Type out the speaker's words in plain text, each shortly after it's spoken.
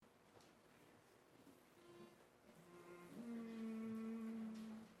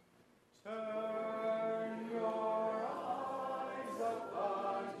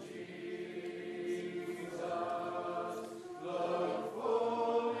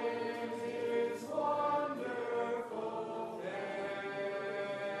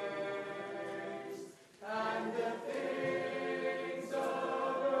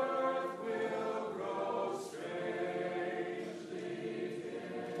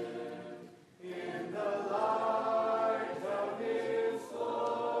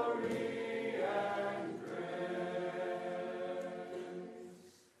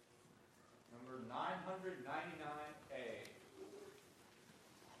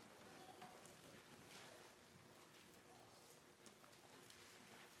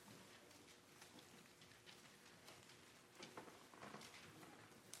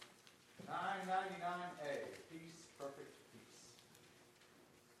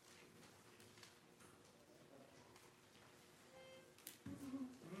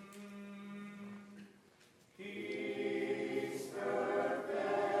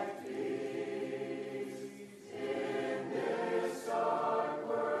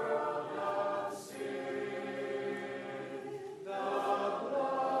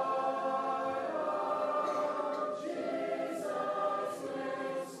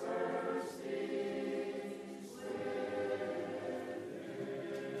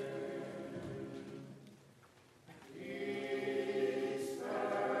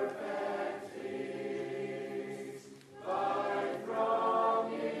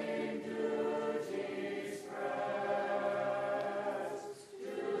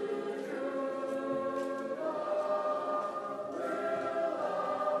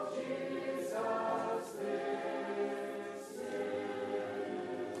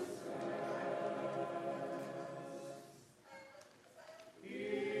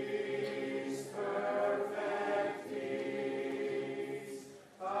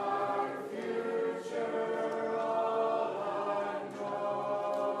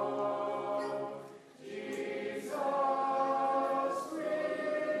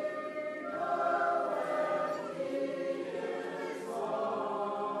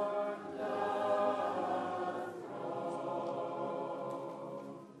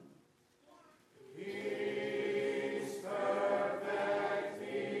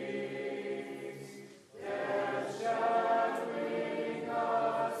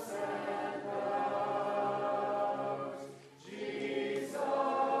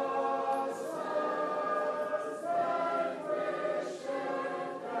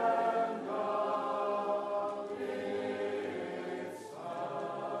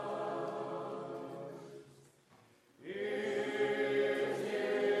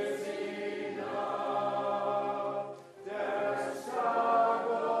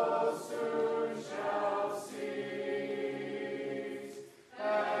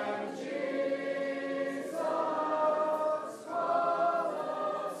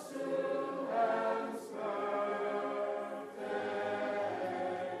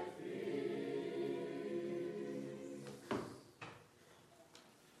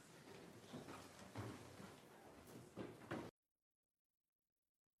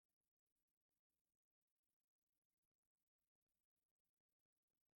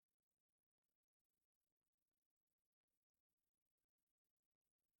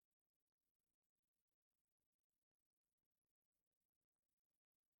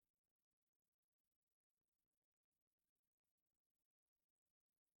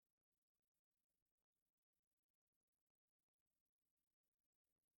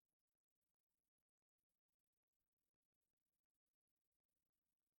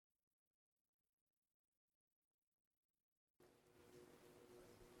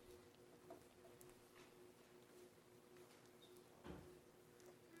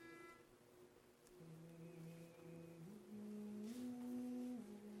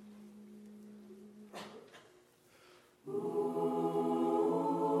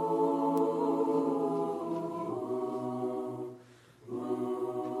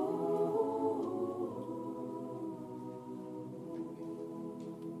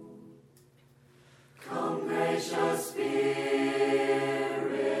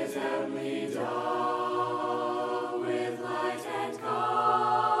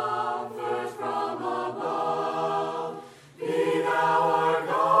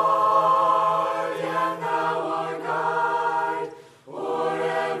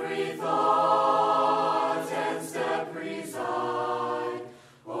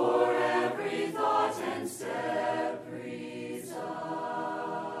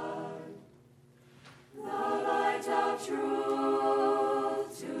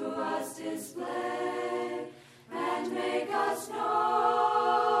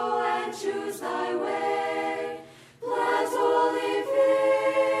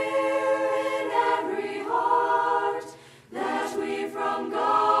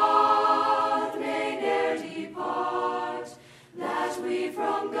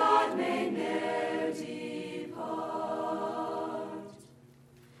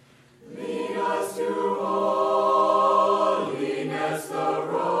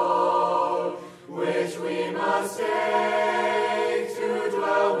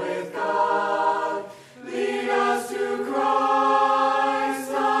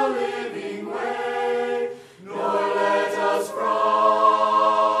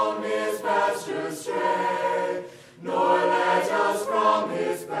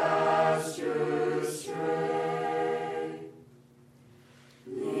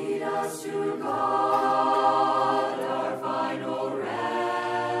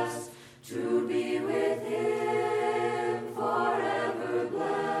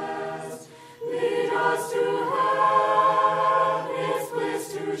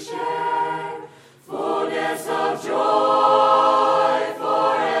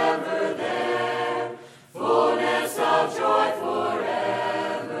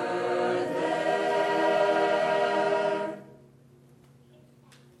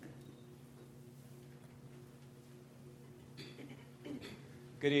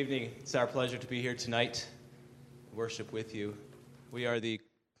Good evening. It's our pleasure to be here tonight, worship with you. We are the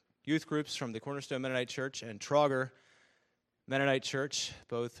youth groups from the Cornerstone Mennonite Church and Trauger Mennonite Church,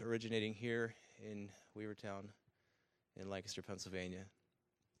 both originating here in Weavertown in Lancaster, Pennsylvania.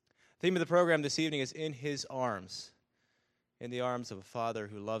 The theme of the program this evening is In His Arms, in the arms of a Father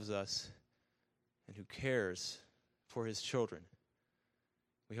who loves us and who cares for His children.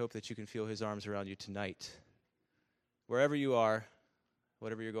 We hope that you can feel His arms around you tonight. Wherever you are,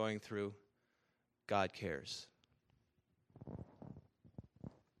 whatever you're going through, God cares.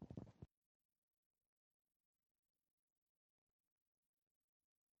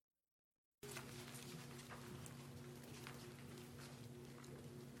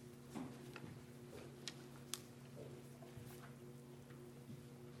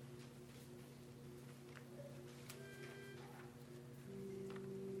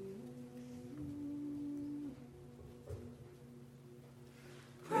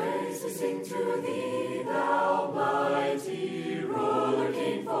 Sing to thee, thou mighty ruler,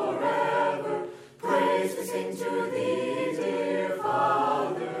 King forever. Praise we sing to thee, dear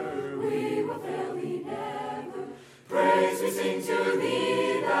Father, we will fail thee never. Praise we sing to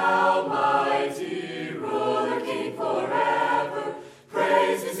thee, thou mighty ruler, King forever.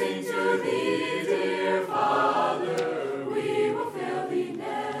 Praise we sing to thee, dear Father, we will fail thee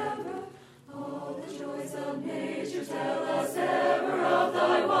never. All the joys of nature tell us ever of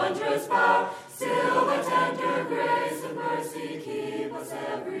thy wondrous power. Still thy tender grace and mercy keep us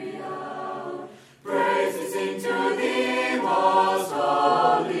every hour. Praise we sing to thee, most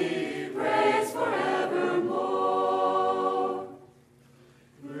holy, praise forevermore.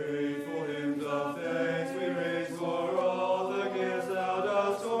 Grateful hymns of thanks we raise for all the gifts thou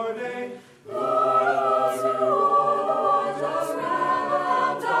dost ordain. Lord, who o'er the wondrous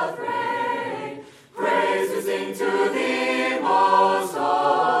realm doth reign. Praise we sing to thee, most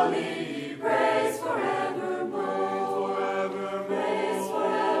holy, praise forevermore. Praise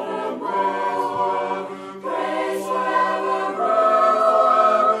forevermore. Praise forevermore.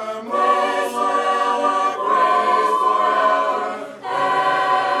 Praise forever, praise forever,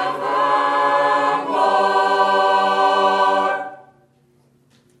 evermore.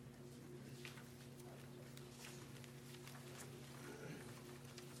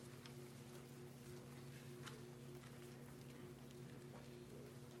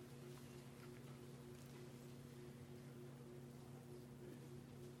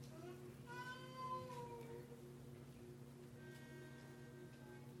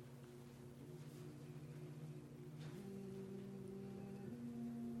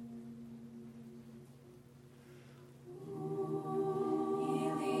 He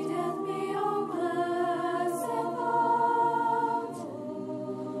leadeth me, O blessed thought,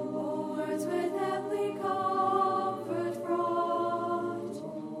 o'wards with heavenly comfort fraught.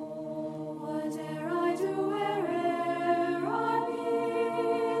 Whate'er I do, where'er I be,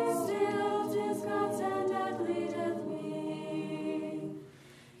 still 'tis God's hand that leadeth me.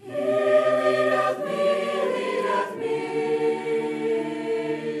 He leadeth me,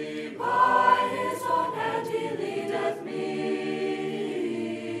 by His own hand He leadeth me.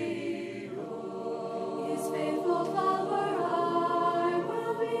 His faithful follower I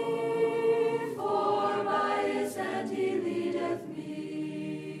will be, for by His hand He leadeth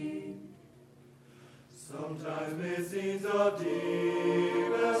me. Sometimes mid scenes of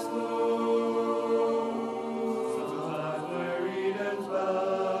deepest gloom, sometimes where Eden's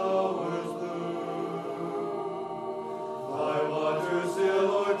bowers bloom. Thy waters still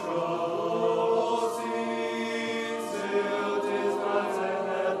o'er troubled seas, still 'tis God's hand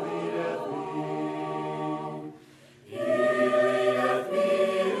that leadeth me. He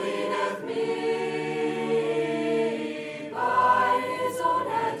leadeth me, by His own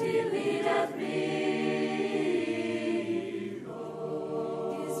hand He leadeth me.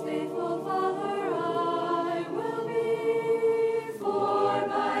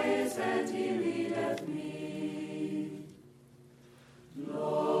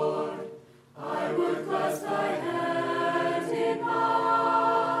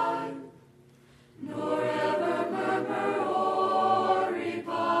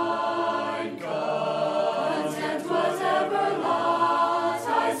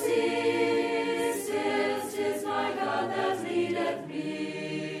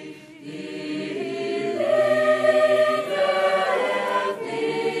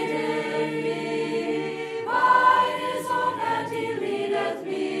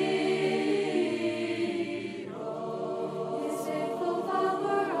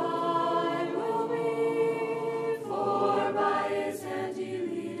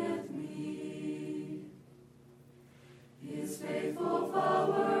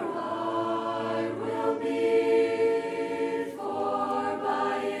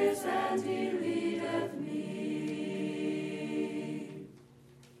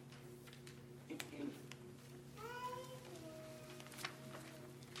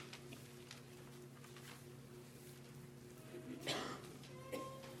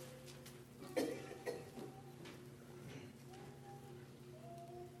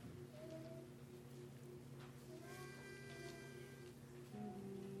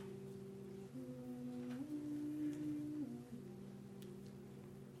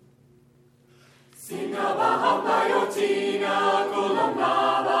 Singabahambayotina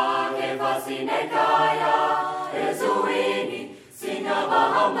kulumlaba kefasinekaya ezuini.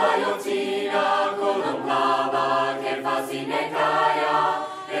 Singabahambayotina kulumlaba kefasinekaya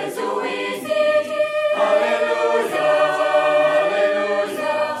ezuini. Hallelujah,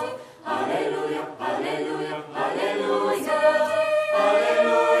 hallelujah, hallelujah, hallelujah, hallelujah,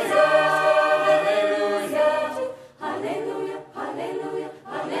 hallelujah, hallelujah, hallelujah,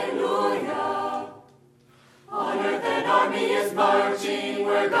 hallelujah. On earth an army is marching,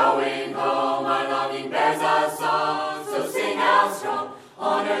 we're going home, our longing bears a song, so sing out strong.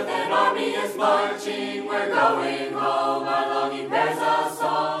 On earth an army is marching, we're going home, our longing bears a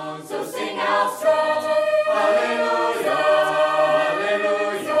song, so sing out strong. Hallelujah,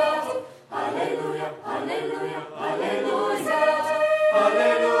 hallelujah, hallelujah, hallelujah, hallelujah,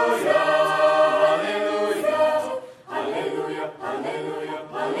 hallelujah, hallelujah, hallelujah,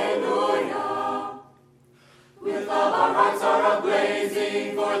 hallelujah. With love our hearts are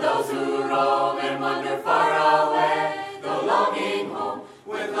a-blazing for those who roam and wander far away, the longing home.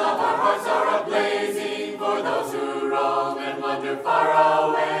 With love our hearts are a-blazing for those who roam and wander far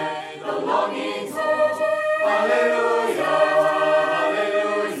away, the longing home. Hallelujah,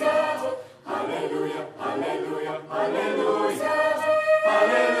 hallelujah, hallelujah, hallelujah, hallelujah,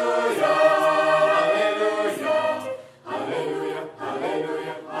 hallelujah, hallelujah,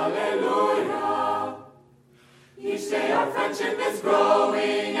 hallelujah, hallelujah. Each day our friendship is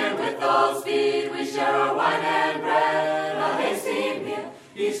growing, and with all speed we share our wine and bread, a hasty meal.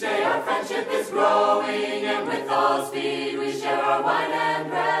 Each day our friendship is growing, and with all speed we share our wine and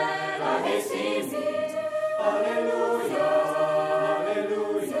bread, a hasty meal. Hallelujah,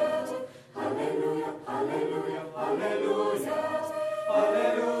 hallelujah, hallelujah, hallelujah,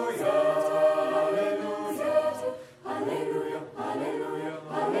 hallelujah, hallelujah, hallelujah, hallelujah,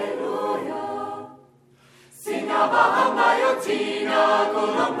 hallelujah. Singabahambayotina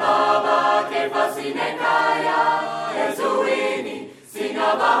kulumlaba kefasinekaya ezuini.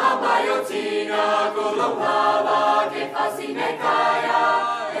 Singabahambayotina kulumlaba kefasinekaya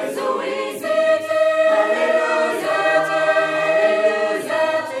ezuini. Hallelujah,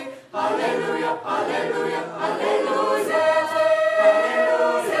 hallelujah, hallelujah, hallelujah,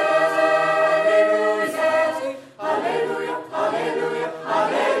 hallelujah, hallelujah, hallelujah,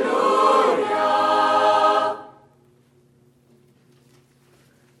 hallelujah.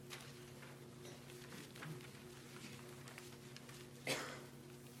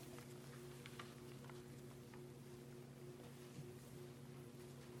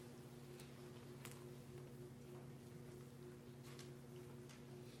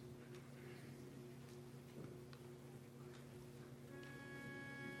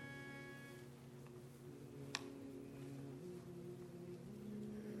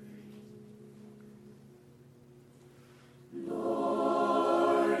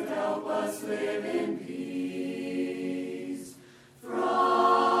 Lord, help us live in peace. From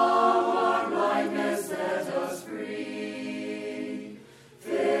our blindness set us free.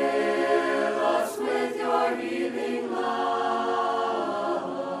 Fill us with your healing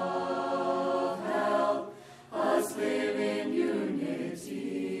love. Help us live in unity.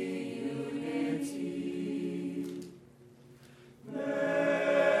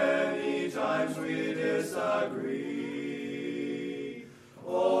 Many times we disagree,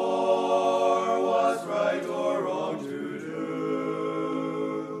 or what's right or wrong to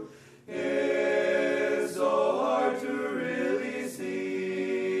do. It's so hard to really see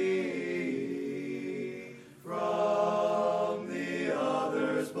from the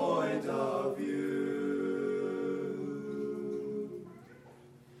other's point of view.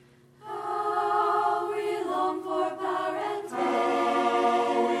 How we long for power and seeking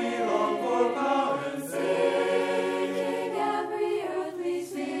every earthly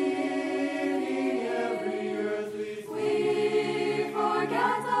we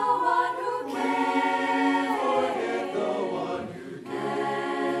forget the one who came,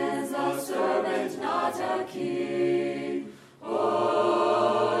 as a servant, not a king.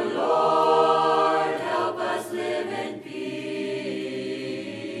 Oh Lord, help us live in peace.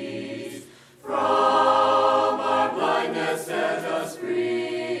 From our blindness set us free.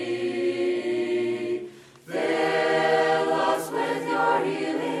 Fill us with your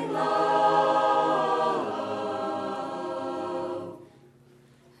healing love.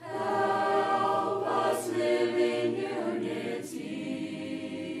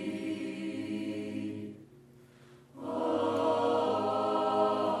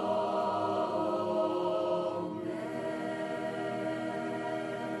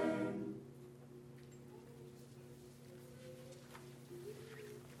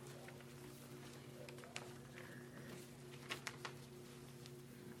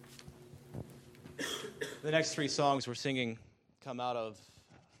 The next three songs we're singing come out of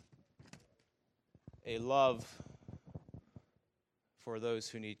a love for those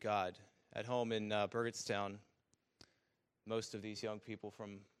who need God. At home in Burgettstown, most of these young people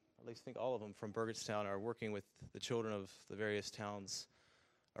from, at least I think all of them from Burgettstown, are working with the children of the various towns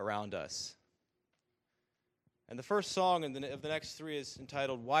around us. And the first song of the next three is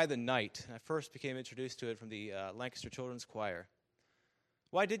entitled, Why the Night? And I first became introduced to it from the Lancaster Children's Choir.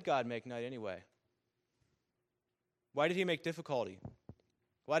 Why did God make night anyway? Why did he make difficulty?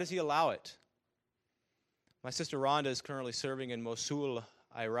 Why does he allow it? My sister Rhonda is currently serving in Mosul,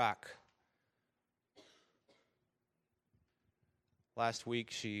 Iraq. This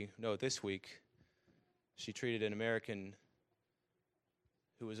week, she treated an American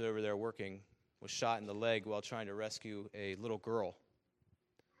who was over there working, was shot in the leg while trying to rescue a little girl.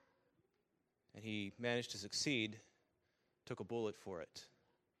 And he managed to succeed, took a bullet for it.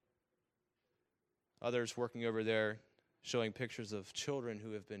 Others working over there showing pictures of children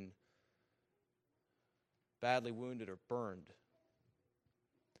who have been badly wounded or burned.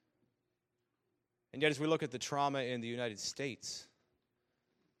 And yet as we look at the trauma in the United States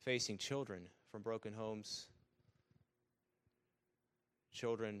facing children from broken homes,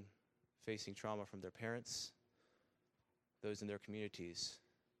 children facing trauma from their parents, those in their communities,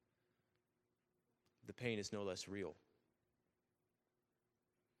 the pain is no less real.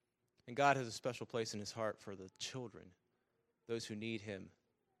 And God has a special place in his heart for the children, those who need him,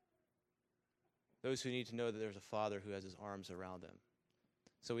 those who need to know that there's a Father who has his arms around them.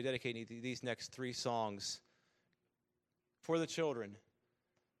 So we dedicate these next three songs for the children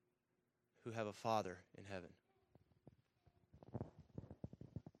who have a Father in heaven.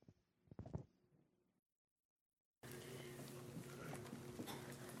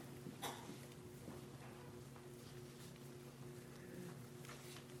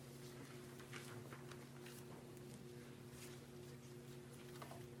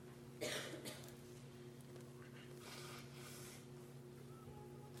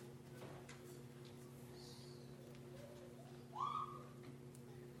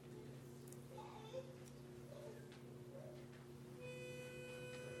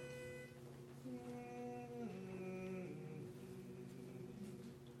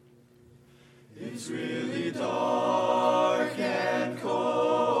 It's really dark and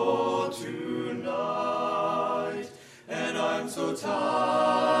cold tonight, and I'm so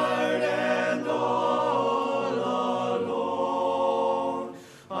tired and all alone.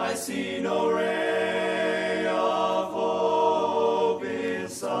 I see no ray of hope in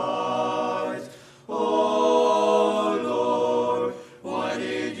sight. Oh Lord, why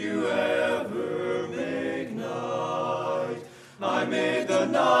did you ever make night? I made the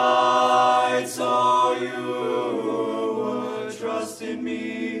night so you would trust in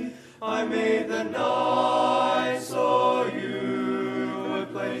me. I made the night so you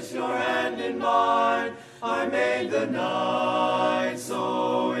would place your hand in mine. I made the night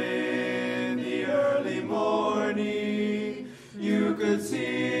so in the early morning you could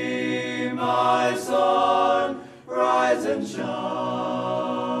see my sun rise and shine.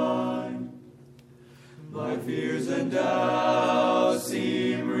 My fears and doubts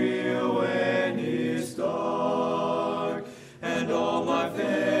seem real when it's dark, and all my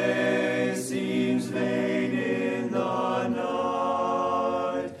faith seems vain in the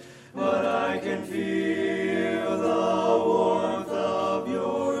night. But I can feel the warmth of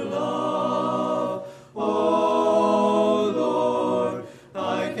your love. Oh Lord,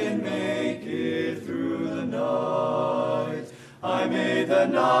 I can make it through the night. I made the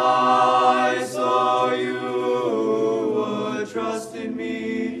night so you would trust in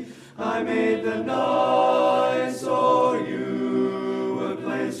me. I made the night so you would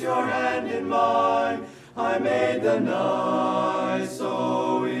place your hand in mine. I made the night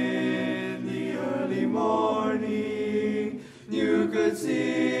so in the early morning you could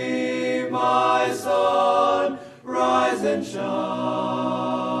see my sun rise and shine.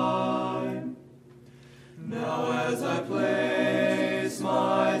 Now as I place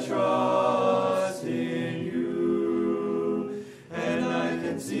my trust in you, and I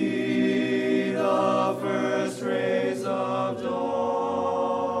can see the first rays of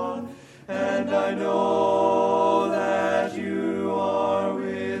dawn, and I know that you are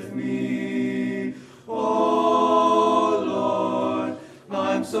with me. Oh Lord,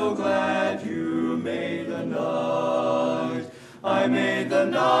 I'm so glad you made the night. I made the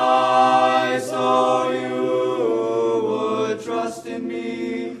night so you would trust in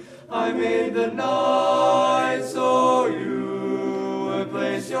me. I made the night so you would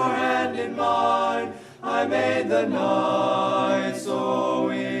place your hand in mine. I made the night so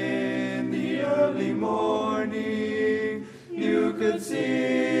in the early morning should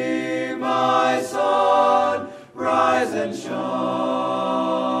see my sun rise and shine.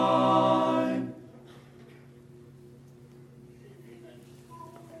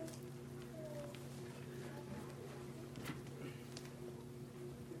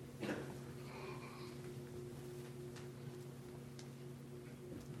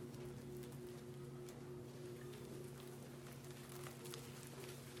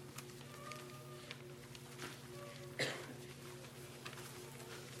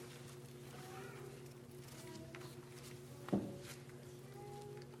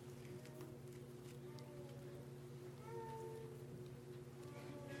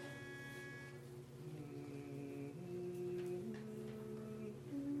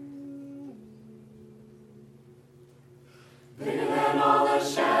 Bigger than all the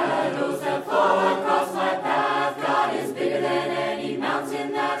shadows that fall across my path, God is bigger than any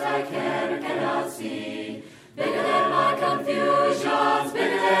mountain that I can or cannot see. Bigger than my confusions,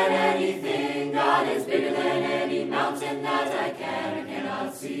 bigger than anything. God is bigger than any mountain that I can or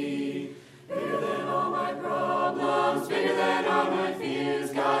cannot see. Bigger than all my problems, bigger than all my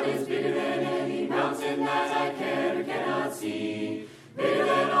fears. God is bigger than any mountain that I can or cannot see. Bigger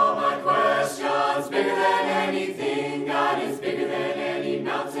than all my questions, bigger than anything. God is bigger than any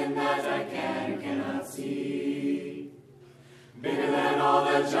mountain that I can or cannot see. Bigger than all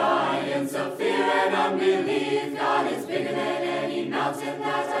the giants of fear and unbelief. God is bigger than any mountain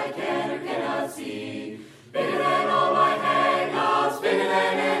that I can or cannot see. Bigger than all my hang-ups, bigger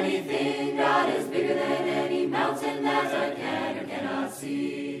than anything. God is bigger than any mountain that I can or cannot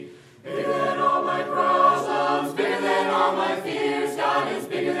see. Bigger than all my problems, bigger than all my fears. God is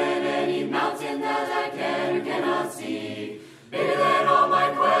bigger than any mountain that I can or cannot see. Bigger than all my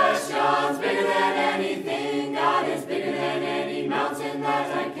questions, bigger than anything. God is bigger than any mountain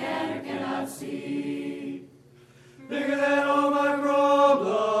that I can or cannot see. Bigger than all my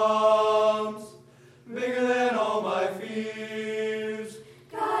problems, bigger than all my fears.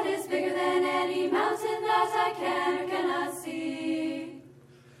 God is bigger than any mountain that I can or cannot see.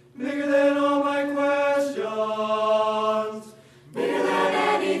 Bigger than all my questions, Bigger than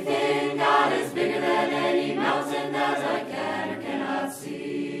anything. God is bigger than any mountain that I can or cannot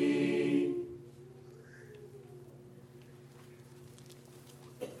see.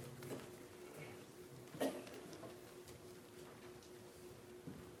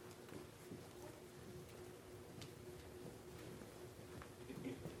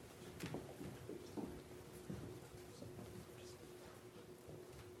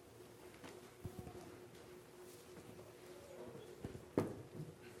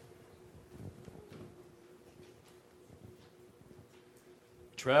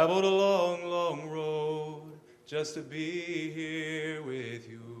 traveled a long, long road just to be here with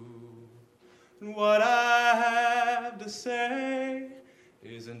you. And what I have to say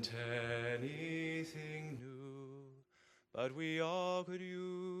isn't anything new, but we all could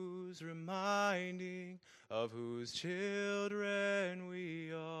use reminding of whose children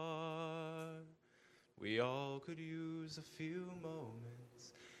we are. We all could use a few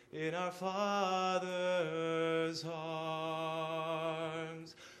moments in our Father's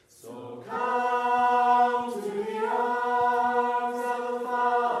arms. So come to the arms of the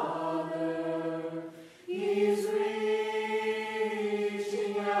Father. He's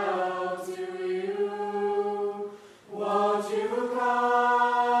reaching out to you. Won't you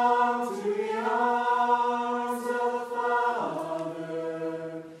come to the arms of the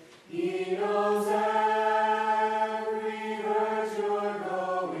Father? He knows every hurt you're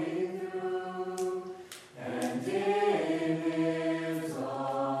going through, and in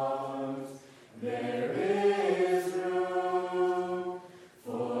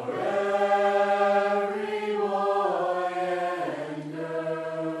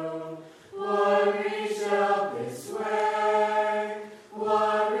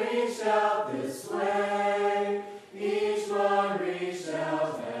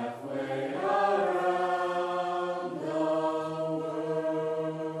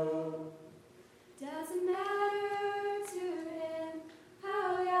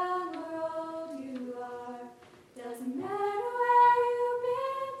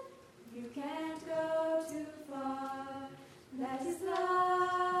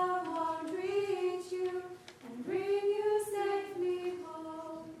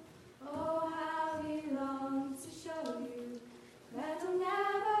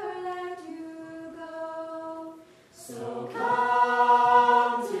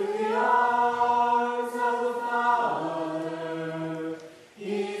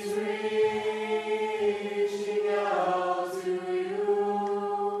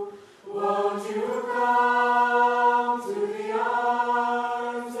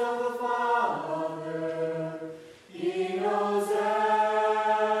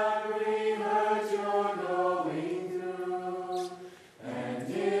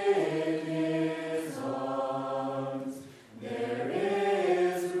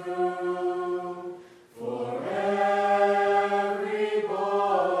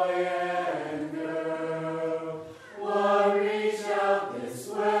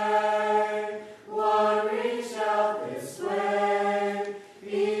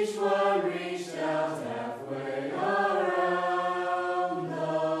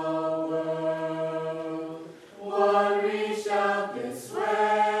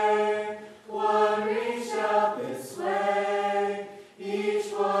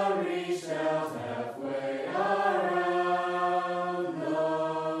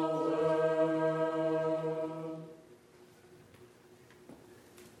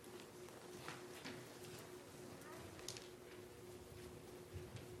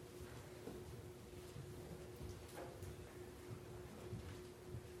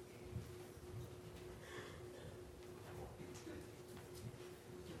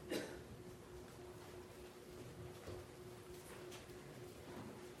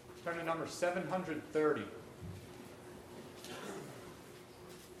Turn to number 730.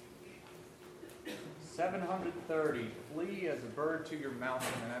 730, Flee as a Bird to Your Mountain.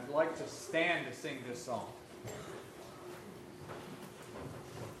 And I'd like to stand to sing this song.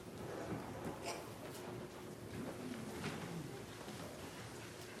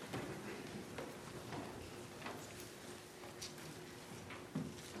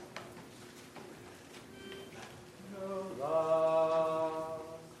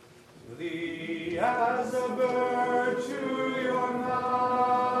 Flee as a bird to your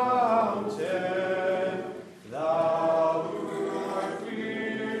mountain, thou who art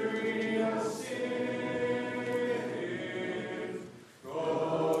weary of sin.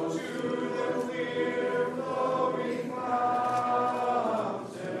 Go to the clear flowing mountain,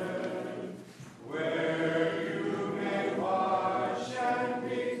 where you may wash and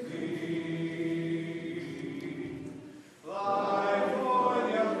be clean. Fly, for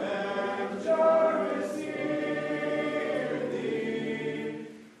the avenger is near thee.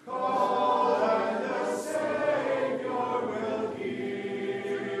 Call, and the Savior will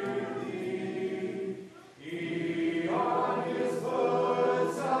hear thee. He on his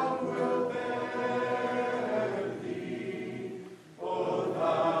bosom will bear thee. O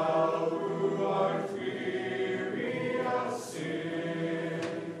thou who art weary of sin.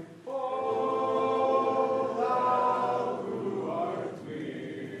 O thou who art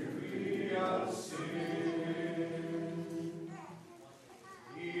weary of sin.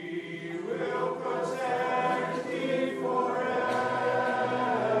 He will protect thee forever,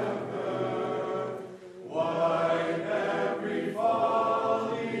 wipe every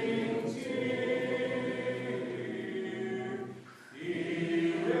falling tear. He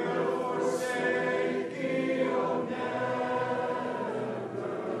will forsake thee, O never,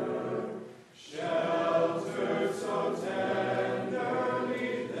 sheltered so tenderly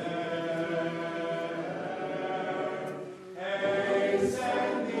there.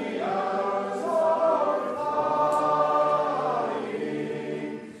 Hasten the hours of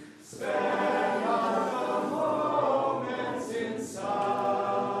flying, spend not the moments in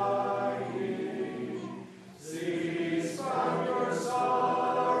sighing. Cease from your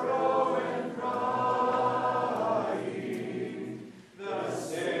sorrow and crying. The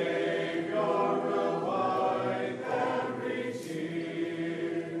Savior will wipe every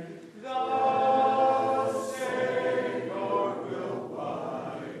tear. The Savior will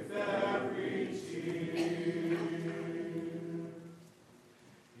wipe every tear.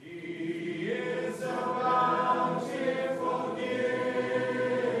 He is a bountiful giver.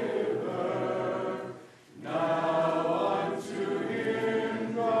 Now unto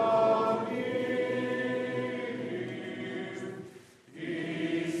him draw near.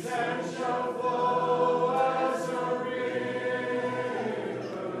 Peace and shall flow as a river.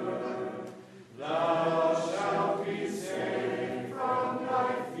 Thou shalt be safe from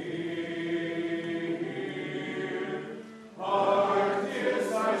thy fear. Heart is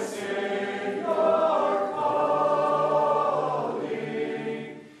thy Savior calling.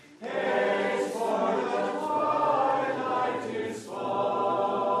 Haste, for the twilight is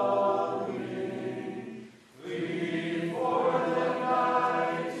falling. Flee, for the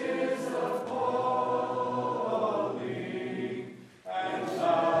night is appalling. And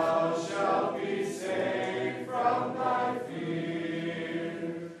thou shalt be safe from thy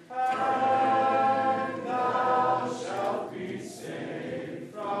fear. And thou shalt be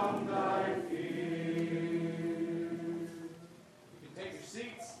safe from thy fear. You can take your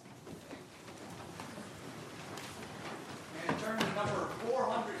seats. And turn to number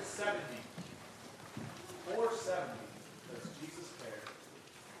 470. 470. Does Jesus care?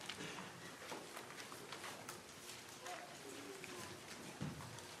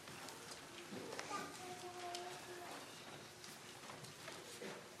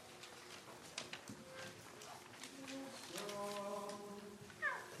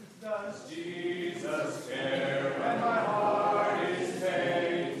 Does Jesus care when my heart is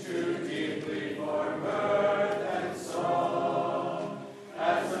pained to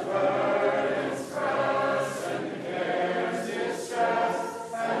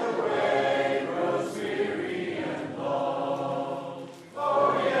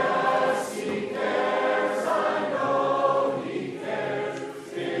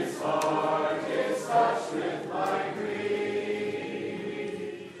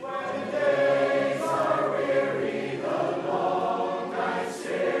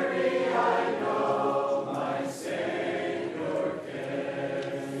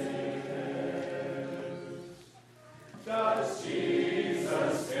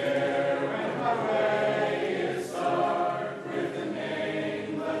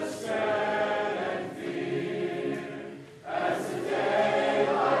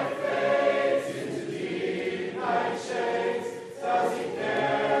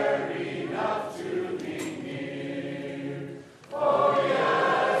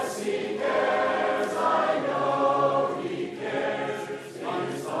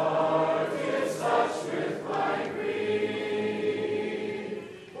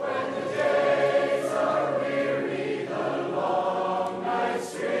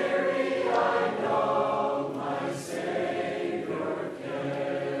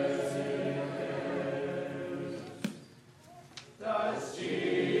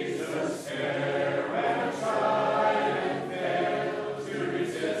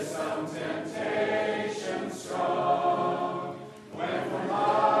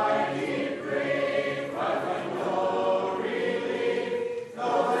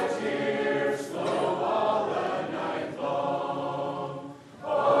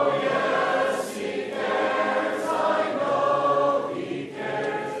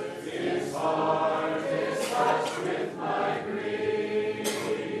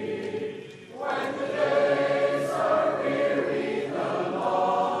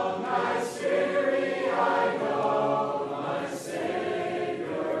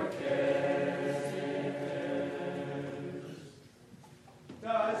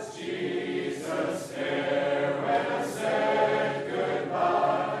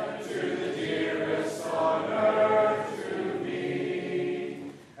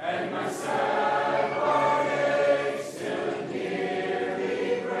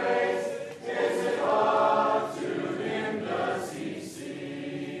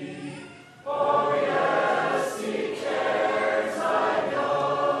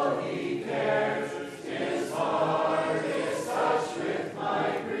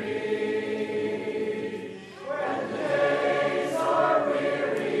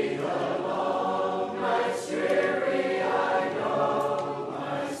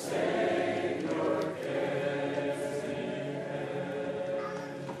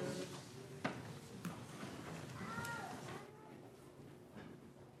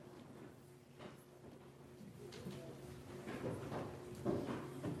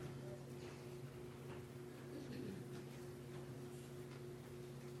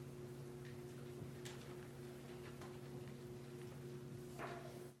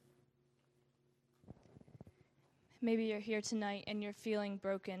Maybe you're here tonight and you're feeling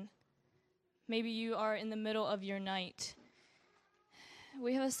broken. Maybe you are in the middle of your night.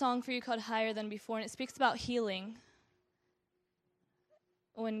 We have a song for you called Higher Than Before, and it speaks about healing.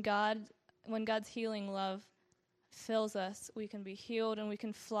 When God's healing love fills us, we can be healed and we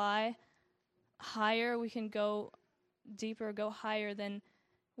can fly higher. We can go deeper, go higher than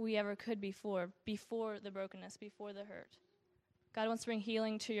we ever could before the brokenness, before the hurt. God wants to bring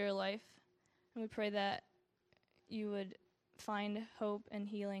healing to your life, and we pray that you would find hope and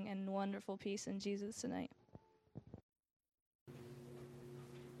healing and wonderful peace in Jesus tonight.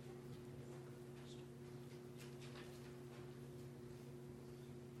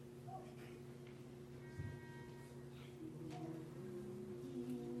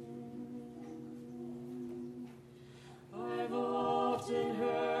 I've often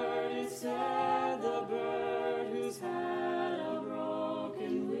heard it said the bird who's had a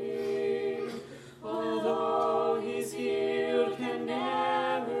broken wing, although he's healed, can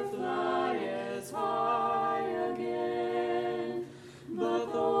never fly as high again.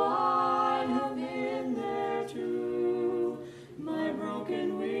 But the one who've been there too, my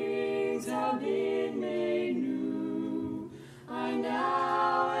broken wings have been made new. I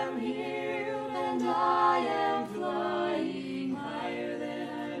now am healed and I am flying higher than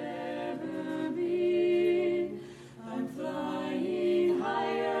I've ever been. I'm flying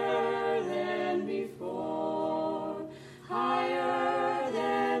higher than before, higher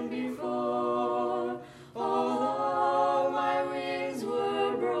than before. Although my wings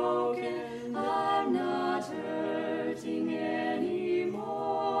were broken, I'm not hurting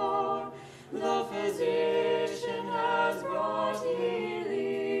anymore. The physician has brought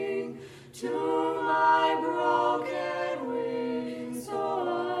healing to my broken wings so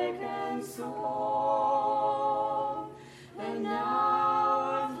I can soar. And now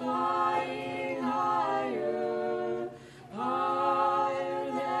I'm flying higher,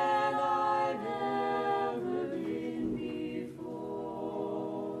 higher than I've ever been before.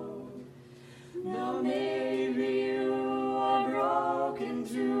 Now maybe you are broken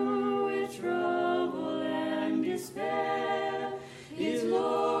too with trouble and despair. It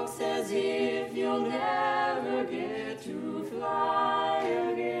looks as if you'll never get to fly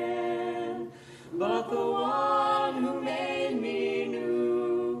again. But the one who made me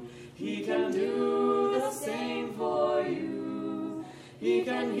new, he can do the same for you. He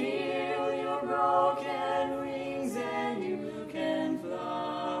can heal your broken wings and you can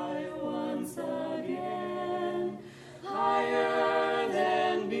fly once again. Higher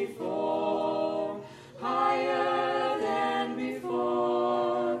than before, higher than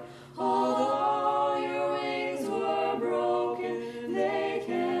before. Although your wings were broken, they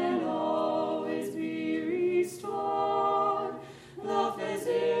can always be restored. The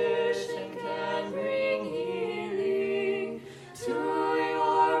physician can bring healing to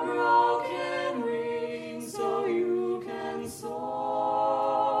your broken wings so you can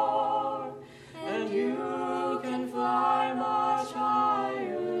soar. And you can fly much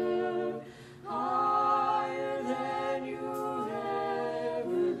higher, higher than you've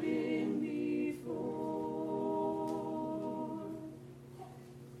ever been before.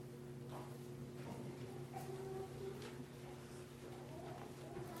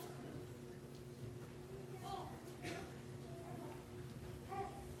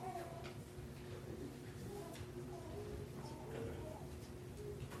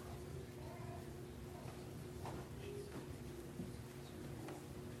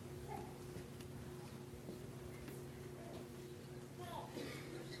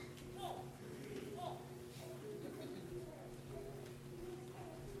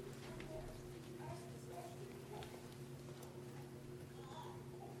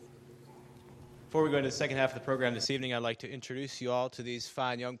 Before we go into the second half of the program this evening, I'd like to introduce you all to these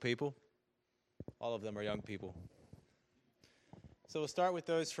fine young people. All of them are young people. So we'll start with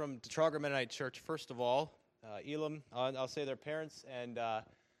those from Trauger Mennonite Church. First of all, Elam, I'll say their parents and the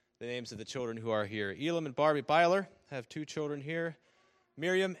names of the children who are here. Elam and Barbie Byler have two children here,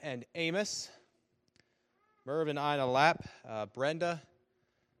 Miriam and Amos. Merv and Ina Lapp, Brenda,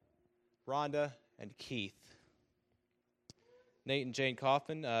 Rhonda, and Keith. Nate and Jane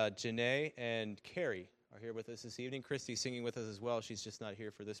Kaufman, Janae, and Carrie are here with us this evening. Christy's singing with us as well. She's just not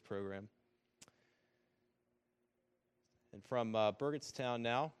here for this program. And from Burgettstown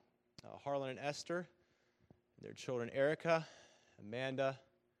now, Harlan and Esther, their children Erica, Amanda,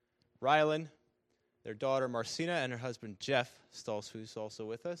 Rylan, their daughter Marcina, and her husband Jeff Stolz, who's also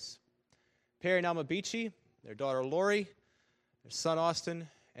with us. Perry and Alma Beachy, their daughter Lori, their son Austin,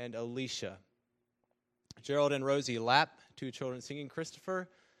 and Alicia. Gerald and Rosie Lapp, two children singing, Christopher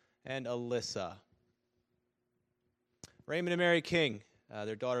and Alyssa. Raymond and Mary King,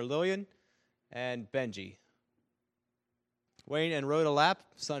 their daughter Lillian, and Benji. Wayne and Rhoda Lapp,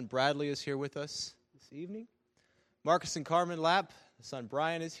 son Bradley is here with us this evening. Marcus and Carmen Lapp, son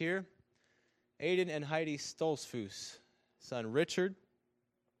Brian is here. Aiden and Heidi Stolzfuss, son Richard.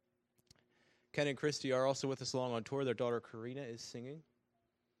 Ken and Christy are also with us along on tour. Their daughter Karina is singing.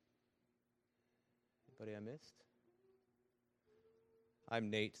 Anybody I missed? I'm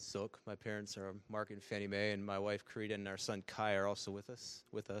Nate Zook. My parents are Mark and Fannie Mae, and my wife Karina and our son Kai are also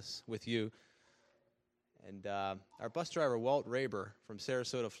with you. And our bus driver, Walt Raber from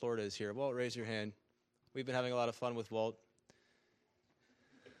Sarasota, Florida, is here. Walt, raise your hand. We've been having a lot of fun with Walt.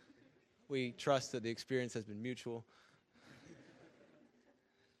 We trust that the experience has been mutual.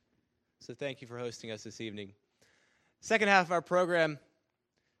 So thank you for hosting us this evening. Second half of our program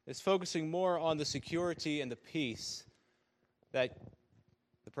is focusing more on the security and the peace that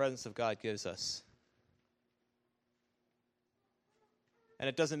the presence of God gives us. And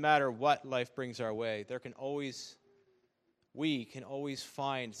it doesn't matter what life brings our way, we can always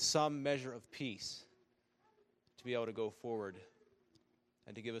find some measure of peace to be able to go forward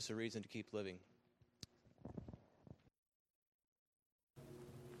and to give us a reason to keep living.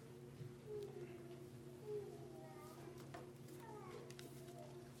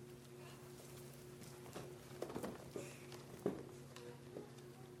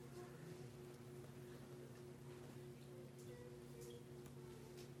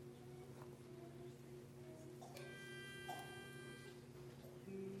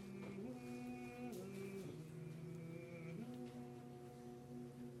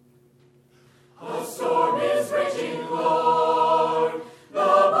 A storm is raging, Lord. The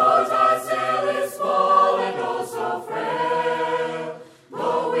boat I sail is small and oh so frail.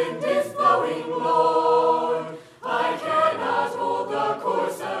 The wind is blowing, Lord. I cannot hold the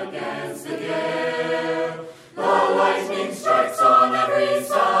course against the gale. The lightning strikes on every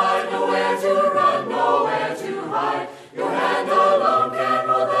side. Nowhere to run, nowhere to hide. Your hand alone can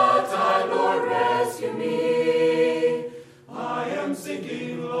hold the tide. Lord, rescue me. I am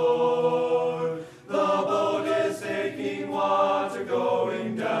sinking, Lord. The boat is taking water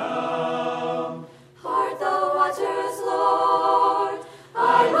going down. Part the waters, Lord.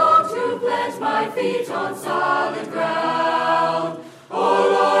 I long to plant my feet on solid ground. O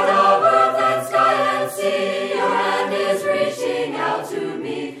Lord of earth and sky and sea, your hand is reaching out to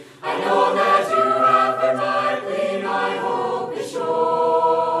me. I know that you have heard my plea, my hope is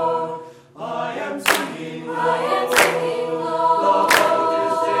sure. I am sinking, Lord. I am sinking, Lord. The boat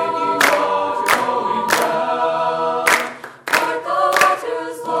is taking water going down. Part the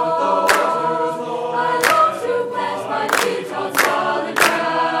waters, Lord. I long to plant my feet on solid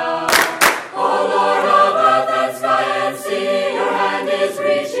ground. O Lord of earth and sky and sea, your hand is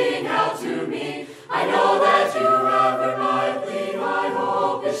reaching out to me. I know that you have heard my plea, my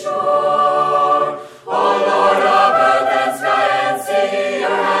hope is sure. O Lord of earth and sky and sea, your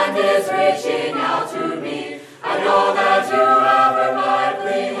hand is reaching out to me. I know that you have heard my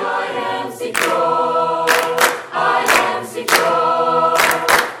plea, I am secure. I am secure.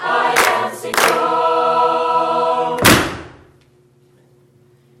 I am secure.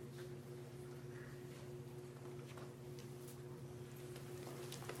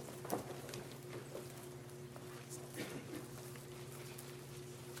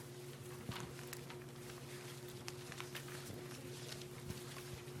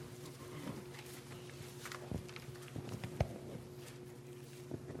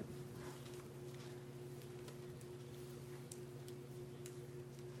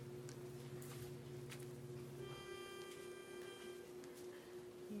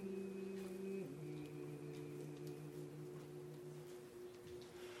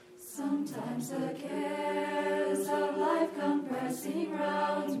 Sometimes the cares of life come pressing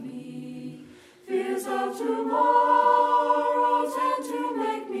round me. Fears of tomorrow tend to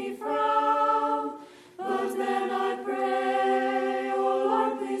make me frown. But then I pray, oh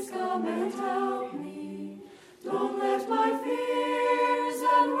Lord, please come and help me. Don't let my fears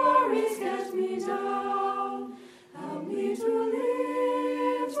and worries get me down. Help me to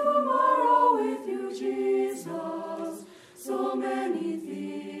live tomorrow with you, Jesus. So many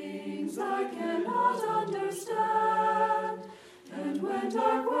things I cannot understand. And when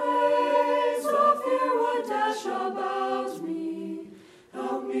dark waves of fear would dash about me,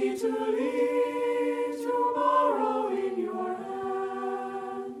 help me to leave tomorrow in your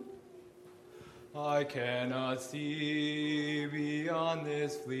hand. I cannot see beyond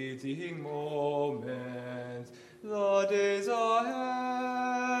this fleeting moment. The days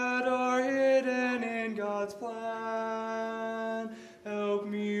ahead are hidden in God's plan. Help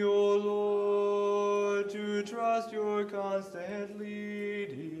me, O Lord, to trust your your constant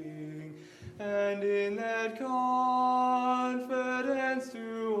leading, and in that confidence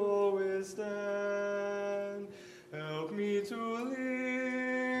to always stand. Help me to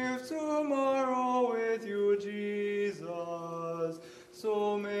live tomorrow with you, Jesus.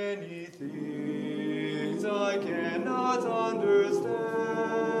 So many things I cannot understand,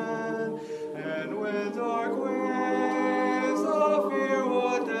 and when dark waves of fear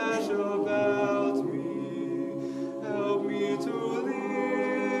would dash about me, help me to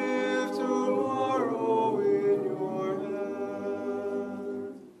live tomorrow in your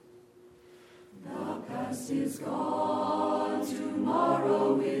hand. The past is gone,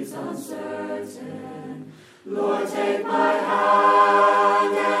 tomorrow is uncertain. Lord, take my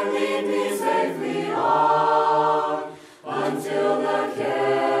hand and lead me safely on, until the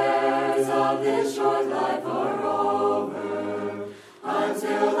cares of this short life are over,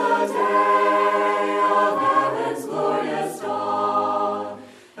 until the day of heaven's glorious dawn.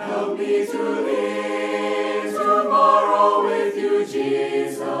 Help me to live tomorrow with you,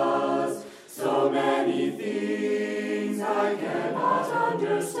 Jesus. So many things I cannot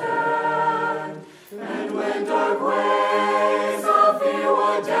understand, and when dark waves of fear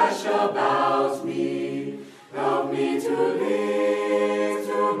would dash about me, help me to live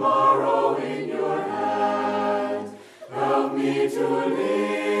tomorrow in your hands. Help me to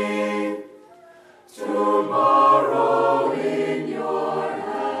live tomorrow in your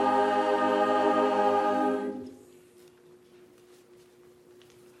hands.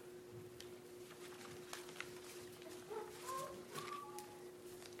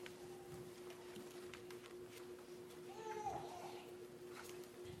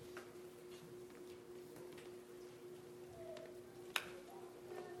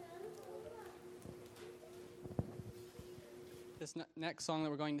 This next song that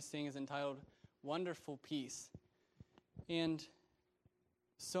we're going to sing is entitled Wonderful Peace. And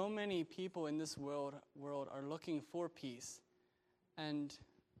so many people in this world are looking for peace. And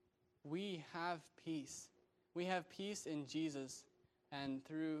we have peace. We have peace in Jesus. And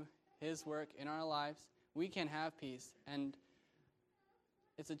through his work in our lives, we can have peace. And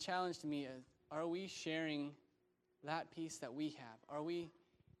it's a challenge to me. Are we sharing that peace that we have? Are we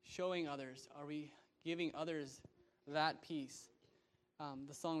showing others? Are we giving others that peace?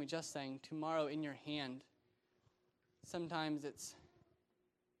 The song we just sang, Tomorrow in Your Hand. Sometimes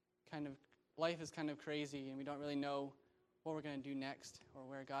life is kind of crazy and we don't really know what we're going to do next or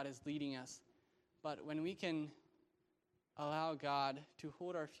where God is leading us. But when we can allow God to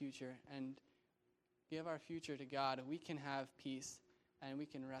hold our future and give our future to God, we can have peace and we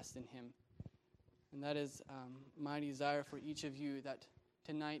can rest in him. And that is my desire for each of you, that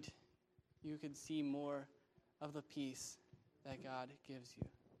tonight you could see more of the peace that God gives you.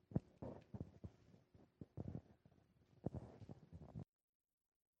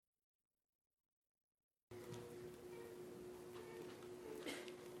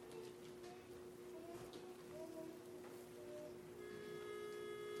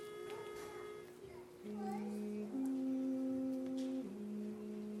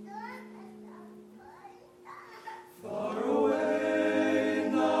 Far away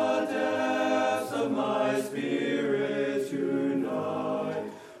in the depths of my spirit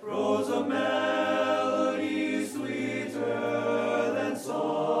tonight rose a melody sweeter than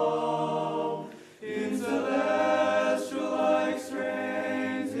song. In celestial-like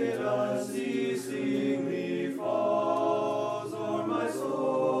strains it unceasingly falls o'er my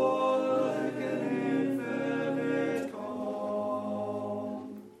soul like an infinite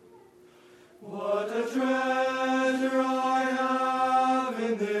calm. What a treasure I have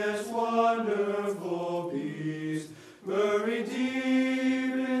in this wonderful peace, buried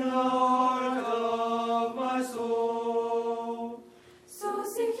deep in the heart of my soul. So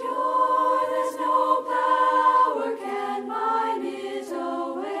secure, there's no power can mine it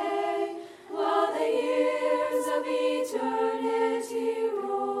away, while the years of eternity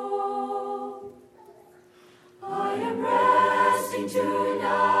roll. I am resting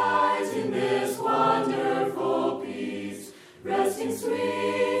tonight in this wonderful peace, resting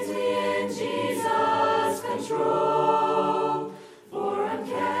sweetly in Jesus' control. For I'm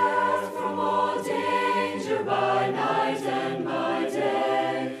kept from all danger by night and by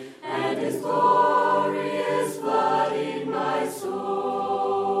day, and his glory is flooding my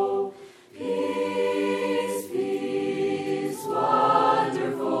soul. Peace, peace,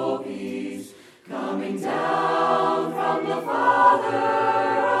 wonderful peace, coming down from the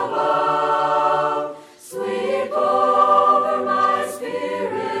Father above, sweep over my spirit.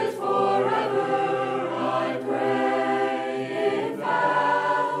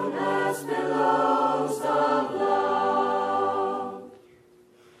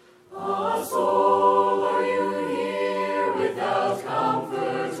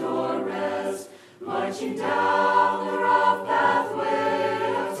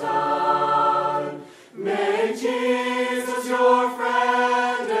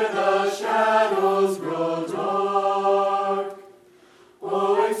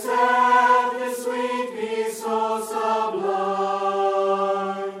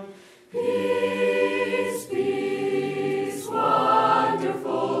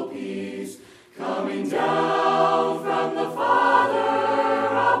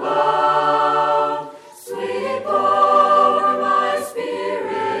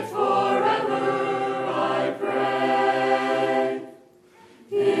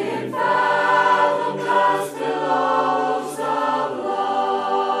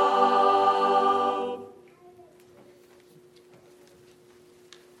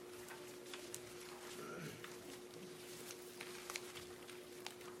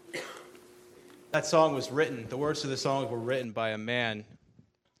 That song was written, the words to the song were written by a man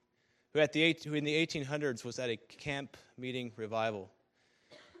who in the 1800s was at a camp meeting revival.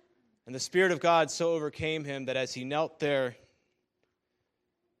 And the Spirit of God so overcame him that as he knelt there,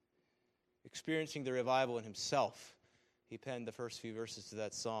 experiencing the revival in himself, he penned the first few verses to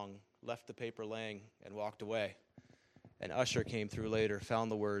that song, left the paper laying, and walked away. An usher came through later, found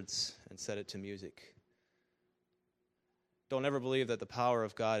the words, and set it to music. Don't ever believe that the power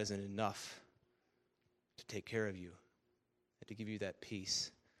of God isn't enough to take care of you and to give you that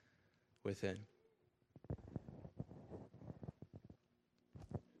peace within.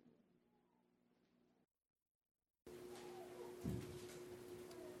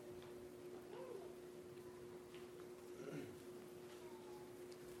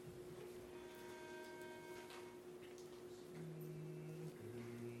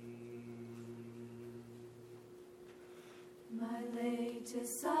 My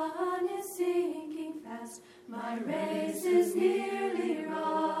latest sun is sinking fast, my race is nearly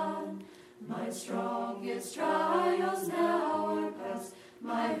run. My strongest trials now are past,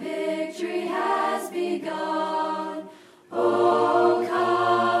 my victory has begun. Oh,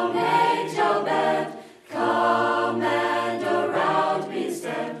 come, angel band, come and around me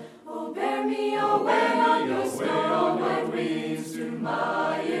stand. Oh, bear me away on your snow white wings to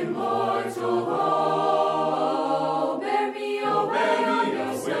my immortal home.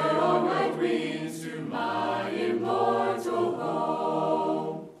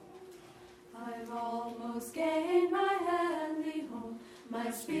 Gain my heavenly home, my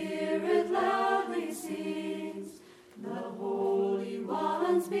spirit loudly sings. The holy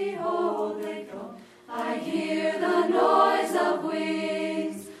ones, behold, they come. I hear the noise of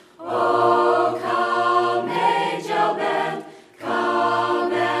wings. Oh, come, angel band,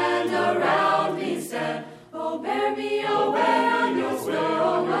 come and around me stand. Oh, bear me away on your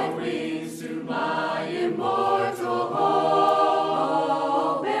snow white wings to my immortal home.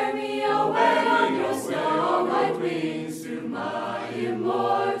 Wings to my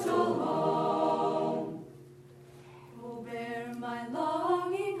immortal home. Oh, bear my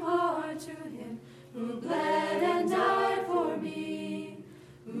longing heart to him who bled and died for me,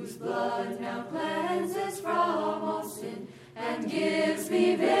 whose blood now cleanses from all sin and gives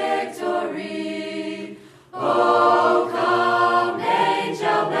me victory. Oh, come,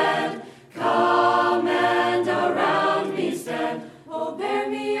 angel band, come and around me stand. Oh, bear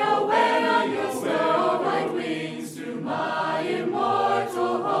me away on your snow white wings to my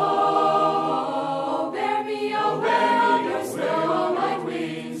immortal home. Oh, bear me away on your snow white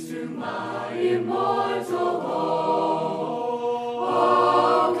wings to my immortal home.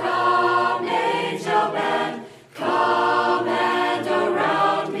 Oh, come, angel band, come and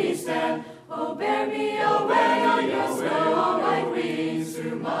around me stand. Oh, bear me away on your snow white wings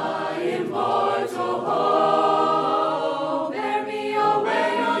to my immortal home.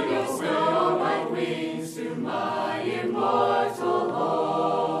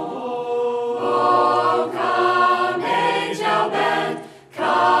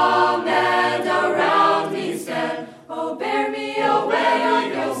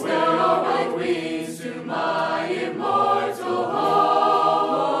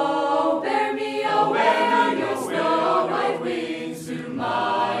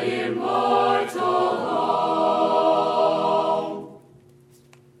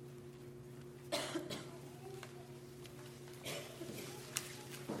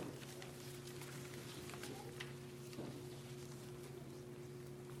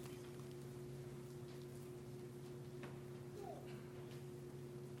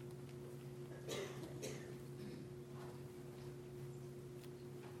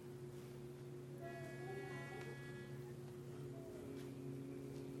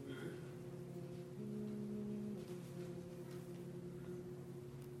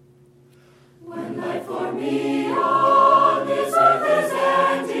 Life for me on this earth is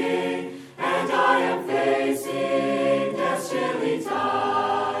ending, and I am facing death's chilly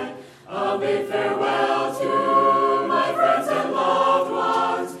tide. A bid farewell to my friends and loved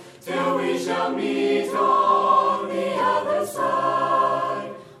ones, till we shall meet on the other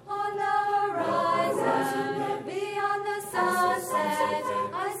side. On the horizon, beyond the sunset,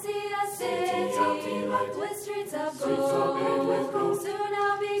 I see a city with streets of gold. Soon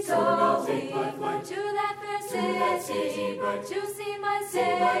I'll be going to that fair city, to see my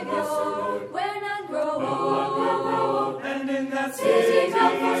Savior, where none grow old. And in that city,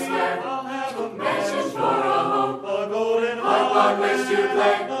 I'll have a mansion for a home, a golden on which to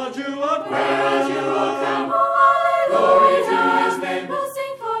play, a jewel where a jewel crown. Glory to his name, We'll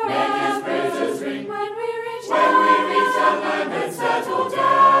sing forever, make his praises ring. when we reach When we reach that that land and settle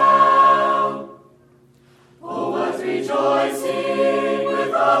down.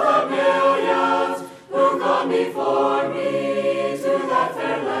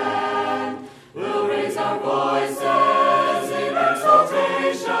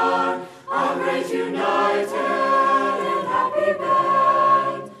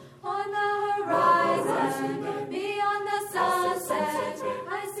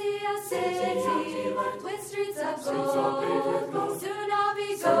 with streets of gold. Soon I'll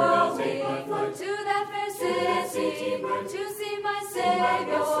be going to that fair city to see my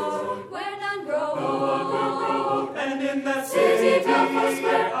Savior, where none grow old. And in that City built for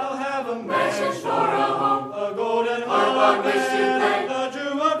square, I'll have a mansion for a home, a golden harp on which to play, a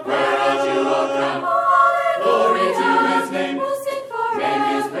jewel where a jewel crown. Glory to His name, we'll sing forever.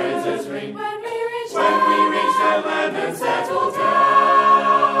 His praises ring when we reach that land and settle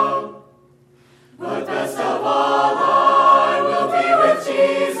down. But best of all, I will be with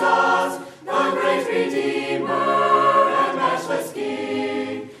Jesus, the great Redeemer and matchless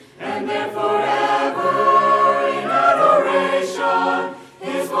King, and there forever in adoration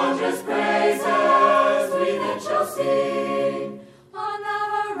His wondrous praises we then shall sing. On the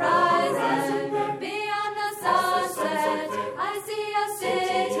horizon, beyond the sunset, I see a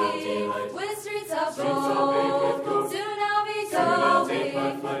city with streets of gold. Soon I'll be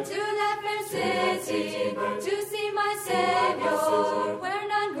going to that fair city to see my Savior, where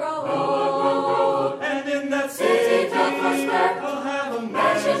none grow old. And in that City built for square, I'll have a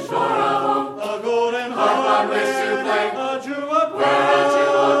mansion for a home, a golden harp on which to play, a jewel where a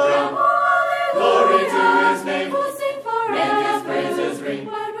jewel crown. Glory to His name, we'll sing forever. Make His praises ring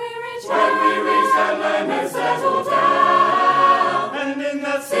when we reach that land and settle down. And in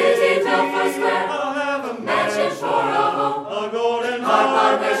that City built for square, I'll have a mansion for a home, a golden harp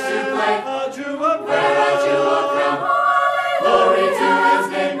on which to play, a jewel where a jewel crown. Glory to His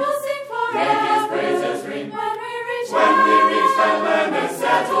name, we'll sing forever. Make His praises ring when we reach that land and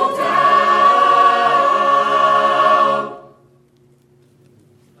settle down.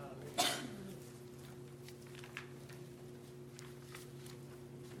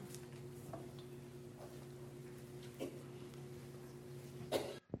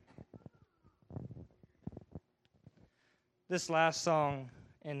 This last song,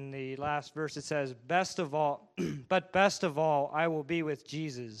 in the last verse, it says, "Best of all, but best of all, I will be with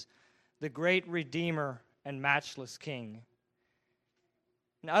Jesus, the great Redeemer and matchless King."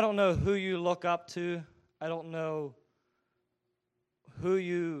 Now, I don't know who you look up to. I don't know who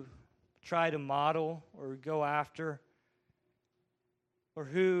you try to model or go after, or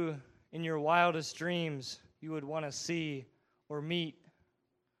who in your wildest dreams you would want to see or meet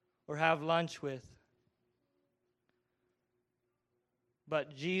or have lunch with.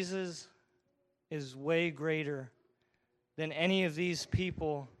 But Jesus is way greater than any of these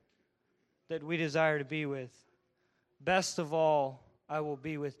people that we desire to be with. Best of all, I will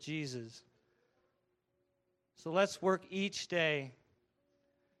be with Jesus. So let's work each day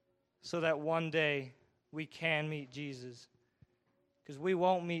so that one day we can meet Jesus. Because we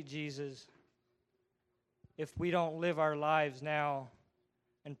won't meet Jesus if we don't live our lives now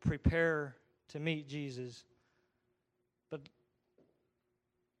and prepare to meet Jesus. But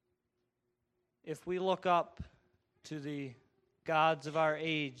if we look up to the gods of our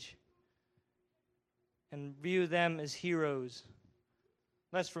age and view them as heroes,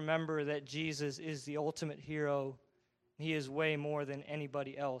 let's remember that Jesus is the ultimate hero. He is way more than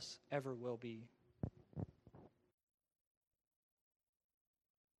anybody else ever will be.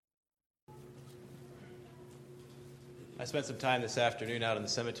 I spent some time this afternoon out in the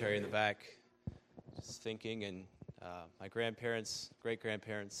cemetery in the back, just thinking, and my grandparents,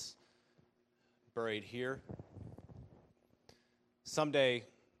 great-grandparents, buried here. Someday,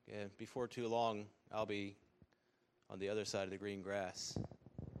 before too long, I'll be on the other side of the green grass.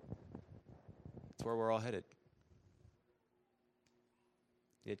 It's where we're all headed.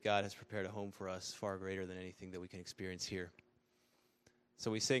 Yet God has prepared a home for us far greater than anything that we can experience here.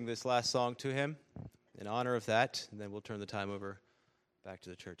 So we sing this last song to Him in honor of that, and then we'll turn the time over back to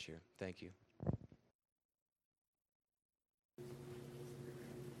the church here. Thank you.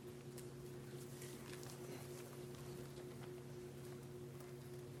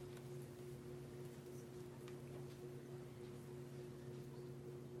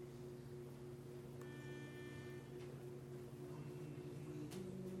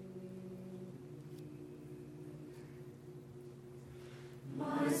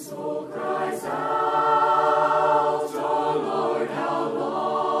 My soul cries out, oh Lord, how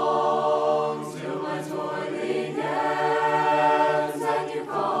long till my toiling ends and you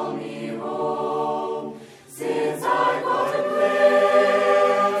call me home? Since I caught a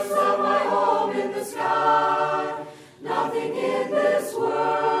glimpse of my home in the sky, nothing in this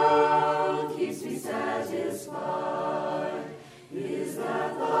world keeps me satisfied. Is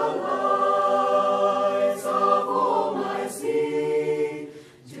that the lights of home I see?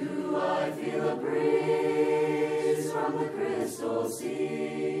 Do I feel a breeze from the crystal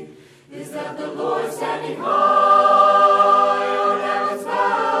sea? Is that the Lord standing high on heaven's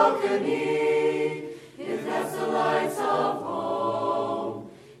balcony?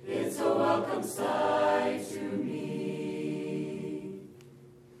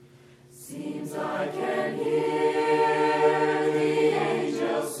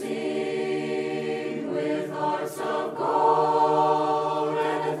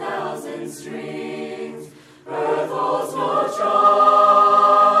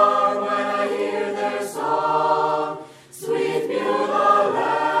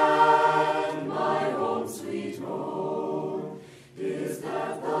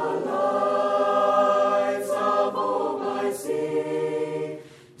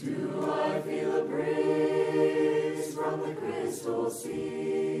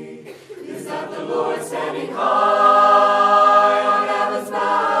 see. Is that the Lord standing high on heaven's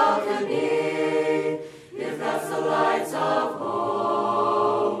balcony? If that's the lights of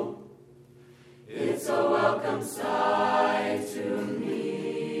home, it's a welcome sight to me.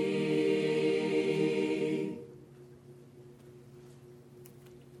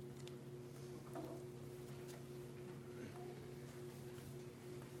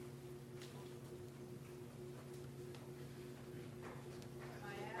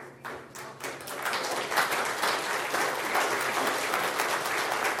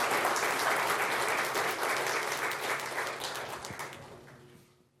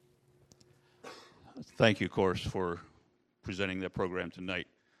 Thank you, of course, for presenting that program tonight.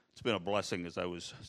 It's been a blessing as I was